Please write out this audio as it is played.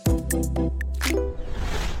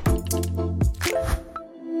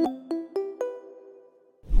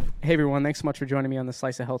Hey everyone, thanks so much for joining me on the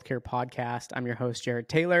Slice of Healthcare podcast. I'm your host, Jared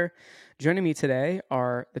Taylor. Joining me today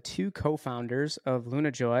are the two co-founders of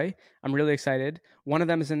LunaJoy. I'm really excited. One of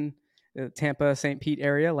them is in the Tampa, St. Pete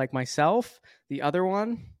area, like myself. The other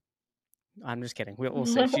one, I'm just kidding. We'll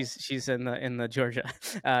see. She's in the Georgia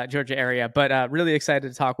Georgia area, but really excited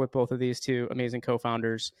to talk with both of these two amazing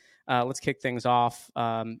co-founders. Let's kick things off.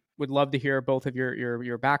 Would love to hear both of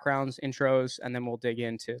your backgrounds, intros, and then we'll dig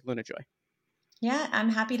into LunaJoy. Yeah, I'm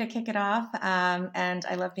happy to kick it off. And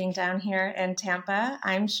I love being down here in Tampa.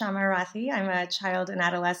 I'm Shama Rathi. I'm a child and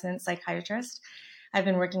adolescent psychiatrist. I've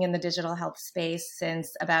been working in the digital health space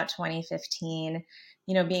since about 2015.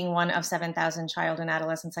 You know, being one of 7,000 child and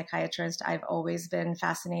adolescent psychiatrists, I've always been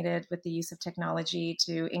fascinated with the use of technology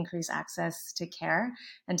to increase access to care.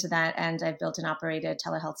 And to that end, I've built and operated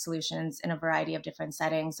telehealth solutions in a variety of different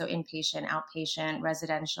settings. So inpatient, outpatient,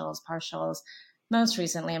 residentials, partials, most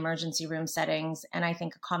recently emergency room settings. And I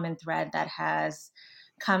think a common thread that has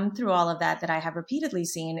come through all of that I have repeatedly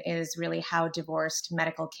seen is really how divorced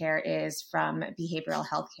medical care is from behavioral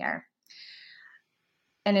health care.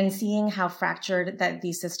 And in seeing how fractured that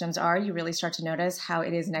these systems are, you really start to notice how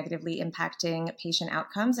it is negatively impacting patient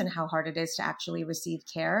outcomes and how hard it is to actually receive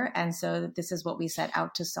care. And so this is what we set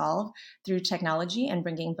out to solve through technology and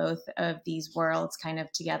bringing both of these worlds kind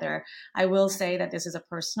of together. I will say that this is a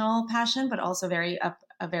personal passion, but also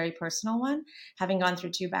a very personal one. Having gone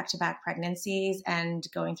through 2 back-to-back pregnancies and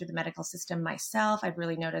going through the medical system myself, I've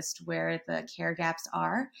really noticed where the care gaps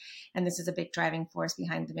are. And this is a big driving force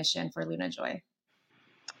behind the mission for LunaJoy.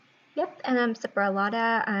 Yep, and I'm Sipra,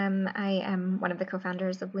 Laddha. I am one of the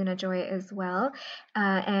co-founders of LunaJoy as well.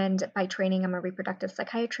 And by training, I'm a reproductive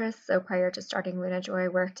psychiatrist. So prior to starting LunaJoy, I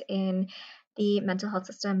worked in the mental health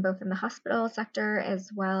system, both in the hospital sector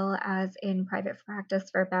as well as in private practice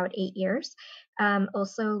for about 8 years.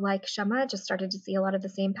 Also, like Shama, just started to see a lot of the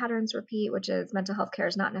same patterns repeat, which is mental health care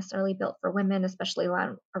is not necessarily built for women, especially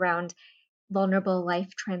around vulnerable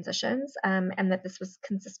life transitions, and that this was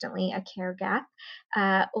consistently a care gap.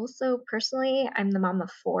 Also, personally, I'm the mom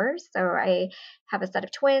of 4, so I have a set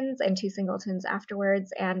of twins and 2 singletons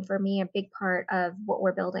afterwards. And for me, a big part of what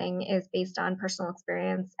we're building is based on personal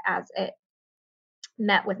experience as it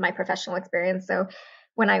met with my professional experience. So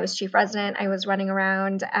when I was chief resident, I was running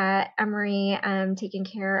around at Emory taking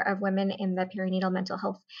care of women in the perinatal mental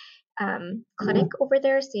health clinic over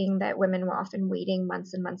there, seeing that women were often waiting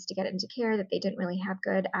months and months to get into care, that they didn't really have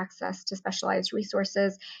good access to specialized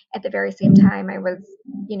resources. At the very same time, I was,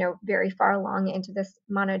 very far along into this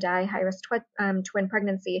monodi high-risk twin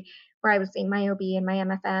pregnancy, where I was seeing my OB and my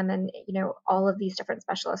MFM and, all of these different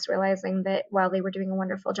specialists, realizing that while they were doing a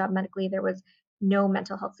wonderful job medically, there was no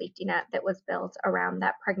mental health safety net that was built around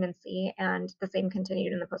that pregnancy, and the same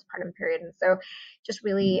continued in the postpartum period. And so just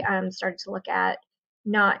really started to look at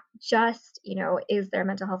not just, is there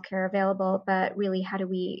mental health care available, but really how do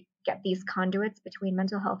we get these conduits between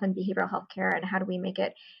mental health and behavioral health care, and how do we make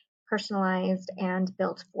it personalized and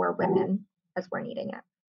built for women as we're needing it.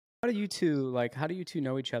 How do you two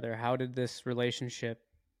know each other? How did this relationship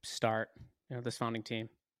start, this founding team?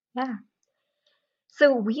 Yeah.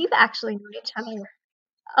 So we've actually known each other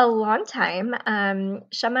a long time.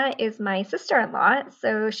 Shama is my sister-in-law,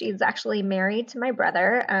 so she's actually married to my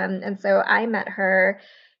brother. And so I met her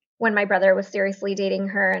when my brother was seriously dating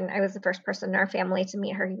her, and I was the first person in our family to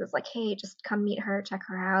meet her. He was like, "Hey, just come meet her, check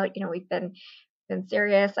her out. We've been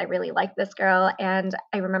serious. I really like this girl." And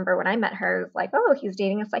I remember when I met her, I was like, "Oh, he's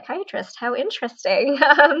dating a psychiatrist. How interesting."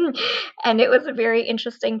 And it was a very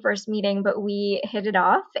interesting first meeting, but we hit it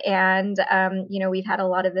off. And, we've had a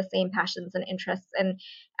lot of the same passions and interests. And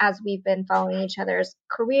as we've been following each other's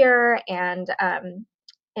career and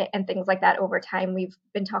things like that over time, we've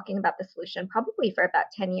been talking about the solution probably for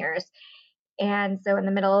about 10 years. And so in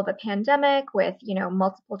the middle of a pandemic with,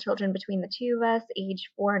 multiple children between the two of us,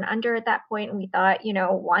 age 4 and under at that point, we thought,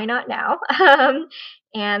 why not now?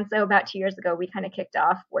 And so about 2 years ago, we kind of kicked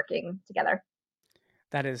off working together.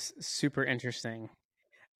 That is super interesting.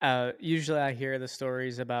 Usually I hear the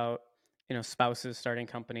stories about, spouses starting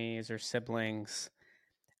companies or siblings.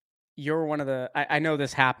 You're one of I know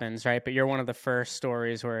this happens, right? But you're one of the first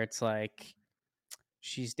stories where it's like,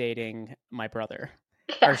 she's dating my brother.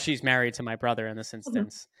 Or she's married to my brother in this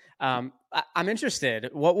instance. I'm interested.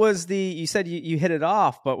 What was you said you hit it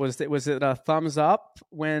off, but was it a thumbs up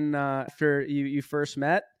when after you first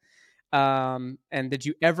met? And did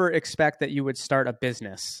you ever expect that you would start a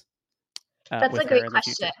business? That's a great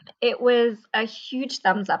question. It was a huge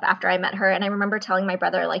thumbs up after I met her. And I remember telling my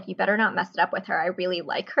brother, like, you better not mess it up with her. I really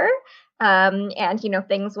like her. And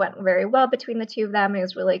things went very well between the two of them. I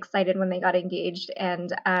was really excited when they got engaged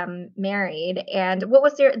and married. And what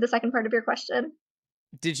was the second part of your question?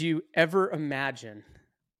 Did you ever imagine,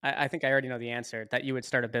 I think I already know the answer, that you would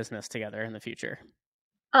start a business together in the future?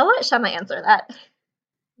 I'll let Shama answer that.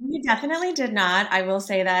 We definitely did not. I will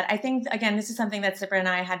say that. I think, again, this is something that Sipra and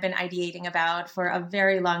I had been ideating about for a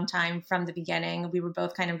very long time from the beginning. We were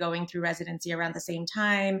both kind of going through residency around the same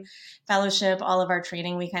time, fellowship, all of our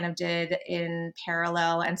training we kind of did in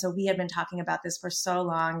parallel. And so we had been talking about this for so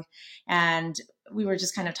long. And we were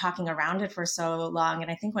just kind of talking around it for so long.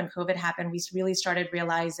 And I think when COVID happened, we really started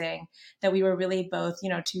realizing that we were really both,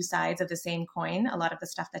 two sides of the same coin. A lot of the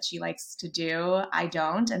stuff that she likes to do, I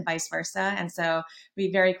don't, and vice versa. And so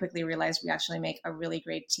we very quickly realized we actually make a really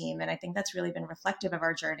great team. And I think that's really been reflective of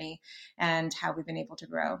our journey and how we've been able to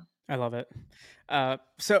grow. I love it.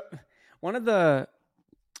 So one of the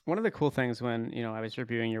cool things when I was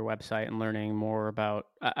reviewing your website and learning more about,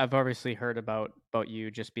 I've obviously heard about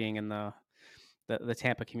you just being in the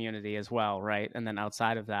Tampa community as well, right? And then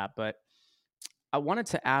outside of that, but I wanted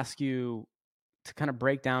to ask you to kind of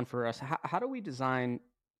break down for us, how do we design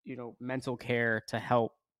mental care to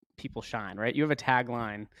help people shine, right? You have a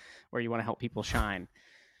tagline where you want to help people shine,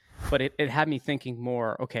 but it had me thinking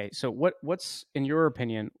more, okay, so what's in your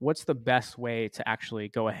opinion, what's the best way to actually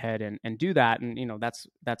go ahead and do that? And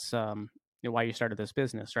that's why you started this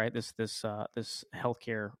business, right? This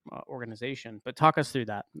healthcare organization. But talk us through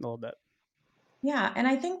that a little bit. Yeah, and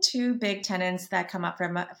I think two big tenets that come up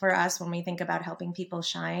for us when we think about helping people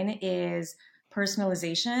shine is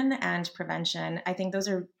personalization and prevention. I think those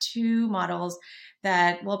are two models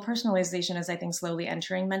that, well, personalization is, I think, slowly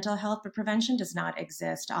entering mental health, but prevention does not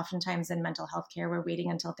exist. Oftentimes in mental health care, we're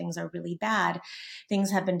waiting until things are really bad.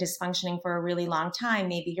 Things have been dysfunctioning for a really long time.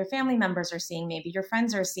 Maybe your family members are seeing, maybe your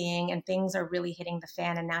friends are seeing, and things are really hitting the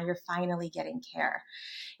fan, and now you're finally getting care.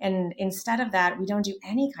 And instead of that, we don't do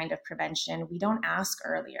any kind of prevention. We don't ask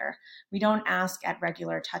earlier. We don't ask at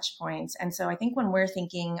regular touch points. And so I think when we're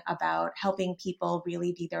thinking about helping people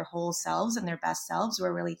really be their whole selves and their best selves,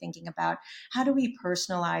 we're really thinking about how do we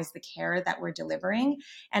personalize the care that we're delivering,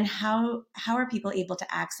 and how are people able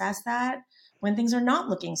to access that when things are not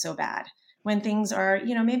looking so bad, when things are,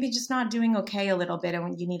 maybe just not doing okay a little bit and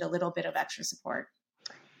when you need a little bit of extra support.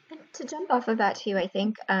 To jump off of that too, I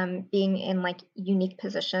think being in like unique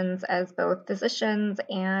positions as both physicians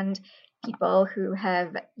and people who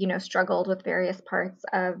have struggled with various parts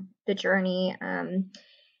of the journey,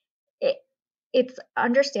 it, it's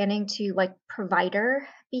understanding to like provider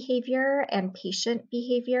behavior and patient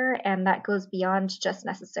behavior, and that goes beyond just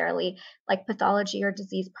necessarily like pathology or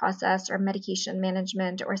disease process or medication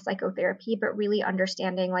management or psychotherapy, but really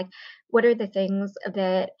understanding like what are the things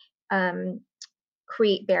that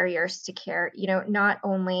create barriers to care. Not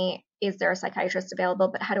only is there a psychiatrist available,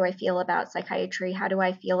 but how do I feel about psychiatry? How do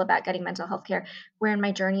I feel about getting mental health care? Where in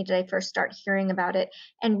my journey did I first start hearing about it?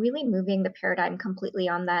 And really moving the paradigm completely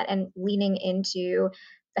on that and leaning into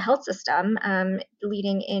the health system,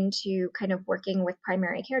 leading into kind of working with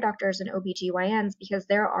primary care doctors and OBGYNs because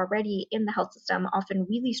they're already in the health system, often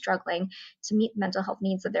really struggling to meet the mental health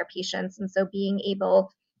needs of their patients. And so being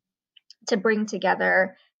able to bring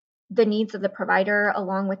together the needs of the provider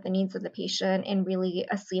along with the needs of the patient in really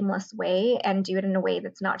a seamless way and do it in a way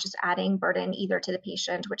that's not just adding burden either to the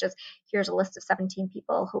patient, which is here's a list of 17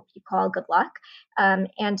 people, hope you call, good luck,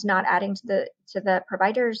 and not adding to the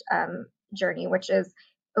provider's journey, which is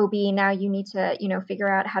OB, now you need to figure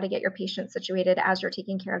out how to get your patient situated as you're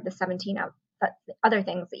taking care of the 17 other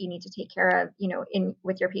things that you need to take care of in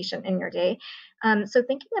with your patient in your day. So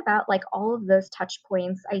thinking about like all of those touch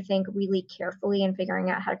points, I think really carefully and figuring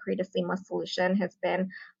out how to create a seamless solution has been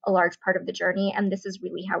a large part of the journey. And this is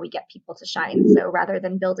really how we get people to shine. So rather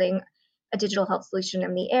than building a digital health solution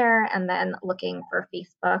in the air and then looking for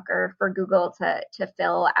Facebook or for Google to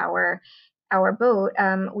fill our boat,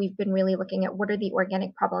 we've been really looking at what are the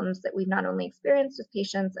organic problems that we've not only experienced with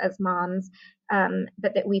patients as moms,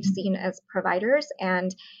 but that we've seen as providers.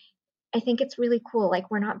 And I think it's really cool.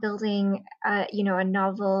 Like we're not building, a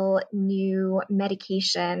novel new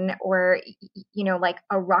medication or, like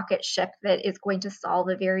a rocket ship that is going to solve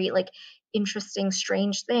a very like interesting,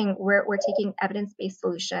 strange thing. We're taking evidence-based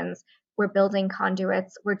solutions. We're building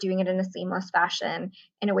conduits. We're doing it in a seamless fashion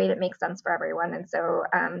in a way that makes sense for everyone. And so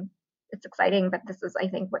it's exciting. But this is, I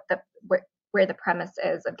think, where the premise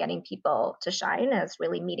is of getting people to shine is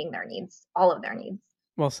really meeting their needs, all of their needs.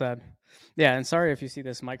 Well said. Yeah, and sorry if you see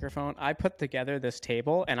this microphone. I put together this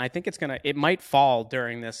table, and I think it might fall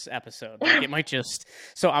during this episode. Like it might just.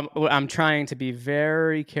 So I'm trying to be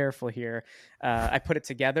very careful here. I put it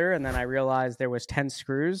together, and then I realized there was 10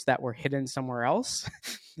 screws that were hidden somewhere else.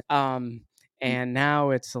 um, and now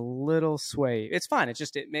it's a little sway. It's fine. I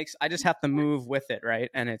just have to move with it, right?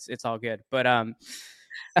 And it's all good. But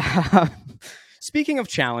speaking of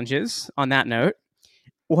challenges, on that note,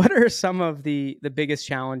 what are some of the biggest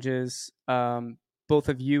challenges both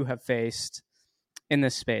of you have faced in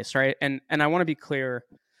this space, right? And I want to be clear,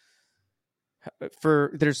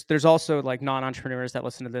 for there's also like non-entrepreneurs that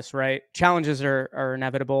listen to this, right? Challenges are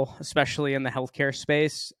inevitable, especially in the healthcare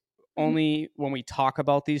space. Only when we talk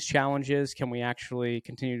about these challenges can we actually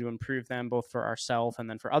continue to improve them, both for ourselves and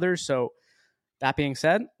then for others. So that being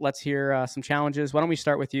said, let's hear some challenges. Why don't we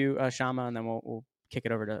start with you, Shama, and then we'll kick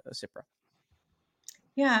it over to Sipra.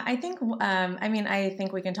 Yeah, I think, I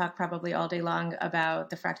think we can talk probably all day long about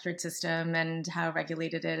the fractured system and how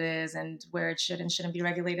regulated it is and where it should and shouldn't be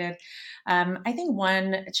regulated. I think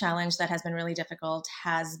one challenge that has been really difficult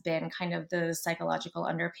has been kind of the psychological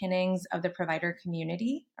underpinnings of the provider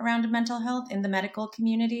community around mental health in the medical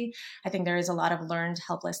community. I think there is a lot of learned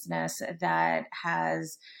helplessness that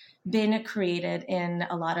has been created in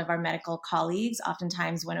a lot of our medical colleagues.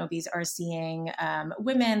 Oftentimes, when OBs are seeing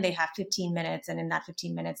women, they have 15 minutes, and in that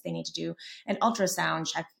 15 minutes, they need to do an ultrasound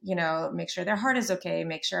check, make sure their heart is okay,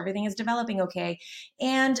 make sure everything is developing okay.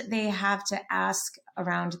 And they have to ask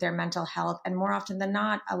around their mental health. And more often than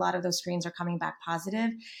not, a lot of those screens are coming back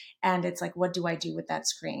positive. And it's like, what do I do with that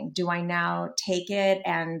screen? Do I now take it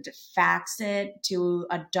and fax it to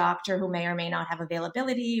a doctor who may or may not have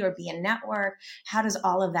availability or be in network? How does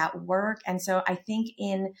all of that work? And so I think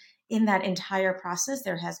in that entire process,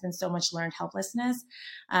 there has been so much learned helplessness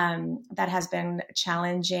that has been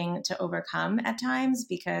challenging to overcome at times,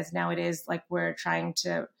 because now it is like we're trying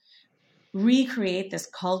to recreate this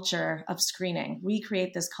culture of screening,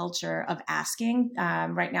 recreate this culture of asking.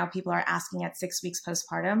 Right now, people are asking at 6 weeks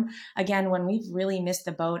postpartum, again, when we've really missed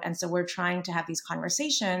the boat. And so we're trying to have these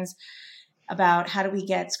conversations about how do we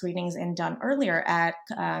get screenings in done earlier at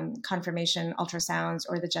confirmation ultrasounds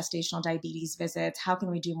or the gestational diabetes visits? How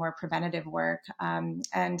can we do more preventative work?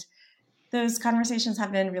 And those conversations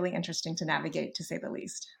have been really interesting to navigate, to say the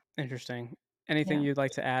least. Interesting. Anything Yeah. you'd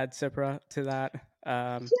like to add, Sipra, to that?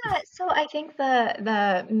 Yeah, so I think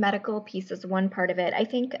the medical piece is one part of it. I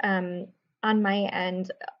think on my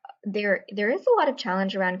end, there is a lot of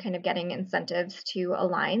challenge around kind of getting incentives to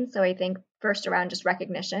align. So I think first around just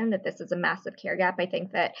recognition that this is a massive care gap. I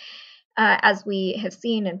think that as we have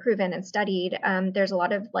seen and proven and studied, there's a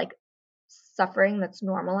lot of like suffering that's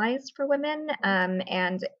normalized for women,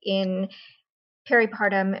 and in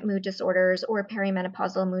peripartum mood disorders or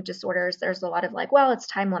perimenopausal mood disorders, there's a lot of like, well, it's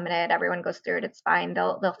time limited, everyone goes through it, it's fine,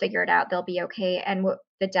 they'll figure it out, they'll be okay. And what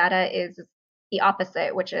the data is the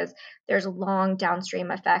opposite, which is there's long downstream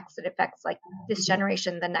effects. It affects like this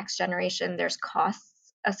generation, the next generation, there's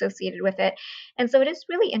costs associated with it. And so it is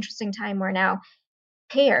really interesting time where now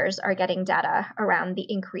payers are getting data around the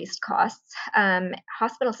increased costs.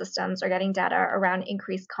 Hospital systems are getting data around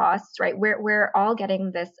increased costs, right? We're all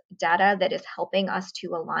getting this data that is helping us to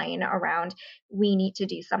align around we need to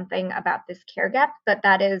do something about this care gap, but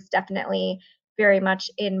that is definitely very much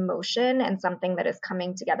in motion and something that is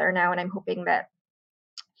coming together now. And I'm hoping that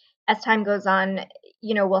as time goes on,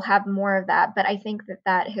 we'll have more of that. But I think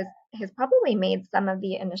that has probably made some of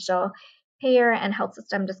the initial payer and health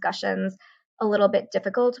system discussions a little bit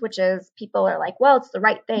difficult, which is people are like, well, it's the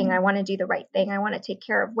right thing. I want to do the right thing. I want to take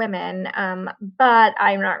care of women. But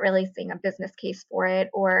I'm not really seeing a business case for it,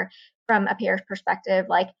 or from a payer perspective,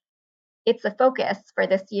 like it's a focus for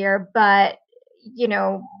this year, but you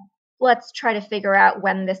know, let's try to figure out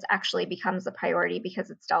when this actually becomes a priority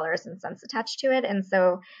because it's dollars and cents attached to it. And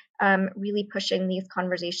so, really pushing these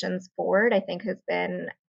conversations forward, I think, has been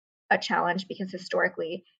a challenge because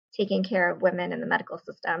historically, taking care of women in the medical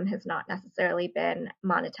system has not necessarily been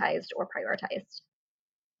monetized or prioritized.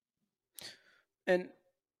 And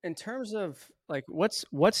in terms of like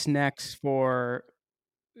what's next for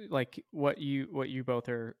like what you both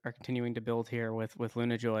are continuing to build here with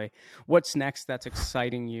LunaJoy, what's next that's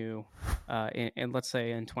exciting you in let's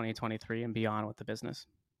say in 2023 and beyond with the business?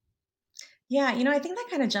 Yeah, I think that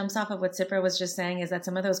kind of jumps off of what Sipra was just saying, is that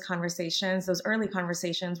some of those conversations, those early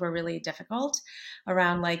conversations were really difficult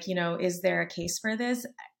around like, is there a case for this?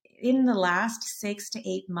 In the last 6 to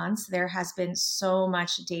 8 months, there has been so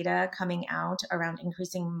much data coming out around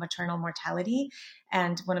increasing maternal mortality.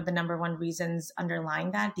 And one of the number one reasons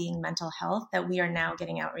underlying that being mental health, that we are now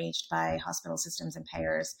getting outreached by hospital systems and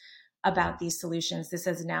payers about these solutions. This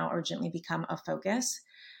has now urgently become a focus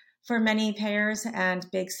for many payers and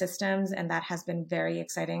big systems, and that has been very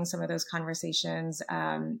exciting. Some of those conversations,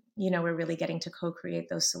 we're really getting to co-create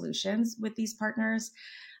those solutions with these partners,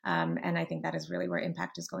 and I think that is really where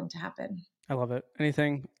impact is going to happen. I love it.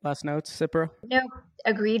 Anything last notes, Sipra? No,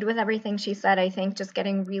 agreed with everything she said. I think just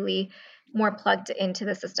getting really more plugged into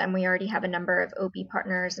the system. We already have a number of OB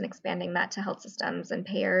partners and expanding that to health systems and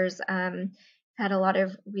payers. Had a lot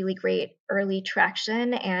of really great early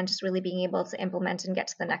traction and just really being able to implement and get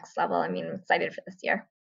to the next level. I mean, I'm excited for this year.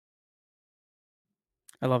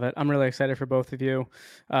 I love it. I'm really excited for both of you.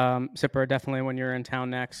 Sipra, definitely when you're in town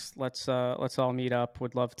next, let's all meet up.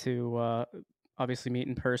 Would love to obviously meet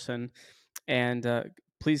in person. And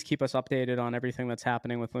please keep us updated on everything that's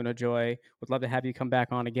happening with LunaJoy. Would love to have you come back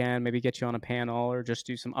on again, maybe get you on a panel or just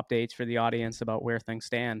do some updates for the audience about where things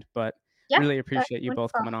stand. But Yeah, really that's appreciate you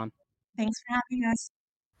both wonderful. coming on. Thanks for having us.